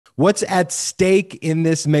What's at stake in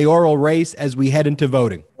this mayoral race as we head into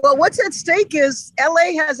voting? Well, what's at stake is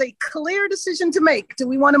LA has a clear decision to make. Do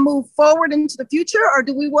we want to move forward into the future, or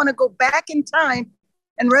do we want to go back in time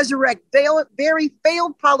and resurrect very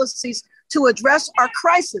failed policies to address our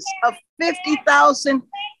crisis of 50,000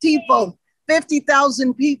 people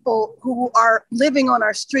who are living on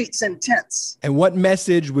our streets in tents? And what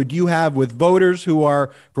message would you have with voters who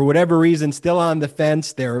are, for whatever reason, still on the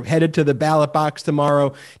fence? They're headed to the ballot box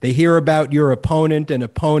tomorrow. They hear about your opponent and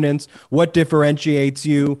opponents. What differentiates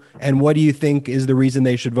you, and what do you think is the reason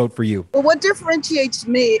they should vote for you? Well, what differentiates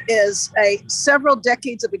me is several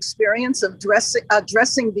decades of experience of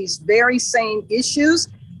addressing these very same issues.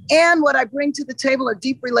 And what I bring to the table are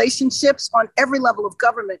deep relationships on every level of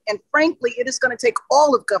government. And frankly, it is going to take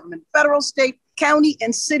all of government, federal, state, county,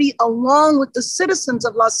 and city, along with the citizens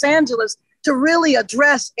of Los Angeles, to really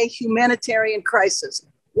address a humanitarian crisis.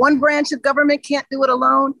 One branch of government can't do it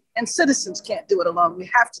alone, and citizens can't do it alone. We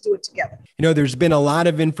have to do it together. You know, there's been a lot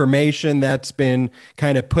of information that's been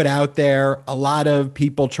kind of put out there, a lot of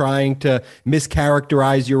people trying to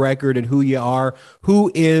mischaracterize your record and who you are. Who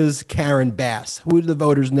is Karen Bass? Who do the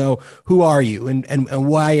voters know? Who are you? And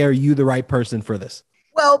why are you the right person for this?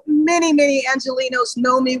 Well, many Angelenos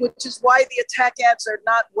know me, which is why the attack ads are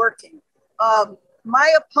not working.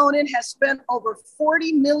 My opponent has spent over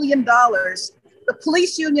 $40 million. The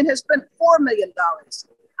police union has spent $4 million.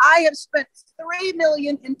 I have spent $3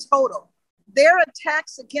 million in total. Their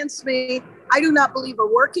attacks against me, I do not believe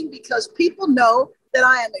are working, because people know that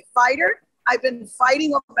I am a fighter. I've been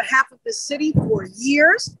fighting on behalf of the city for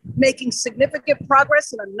years, making significant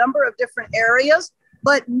progress in a number of different areas,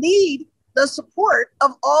 but need the support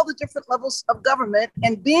of all the different levels of government.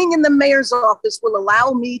 And being in the mayor's office will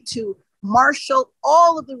allow me to marshal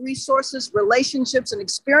all of the resources, relationships, and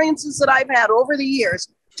experiences that I've had over the years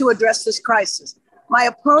to address this crisis. My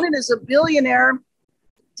opponent is a billionaire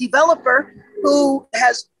developer who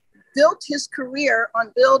has built his career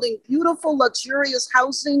on building beautiful, luxurious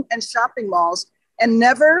housing and shopping malls, and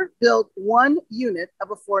never built one unit of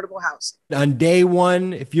affordable housing. On day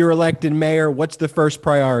one, if you're elected mayor, what's the first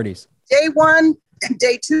priorities? Day one,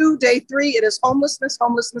 day two, day three, it is homelessness,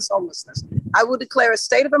 homelessness, homelessness. I will declare a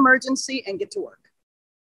state of emergency and get to work.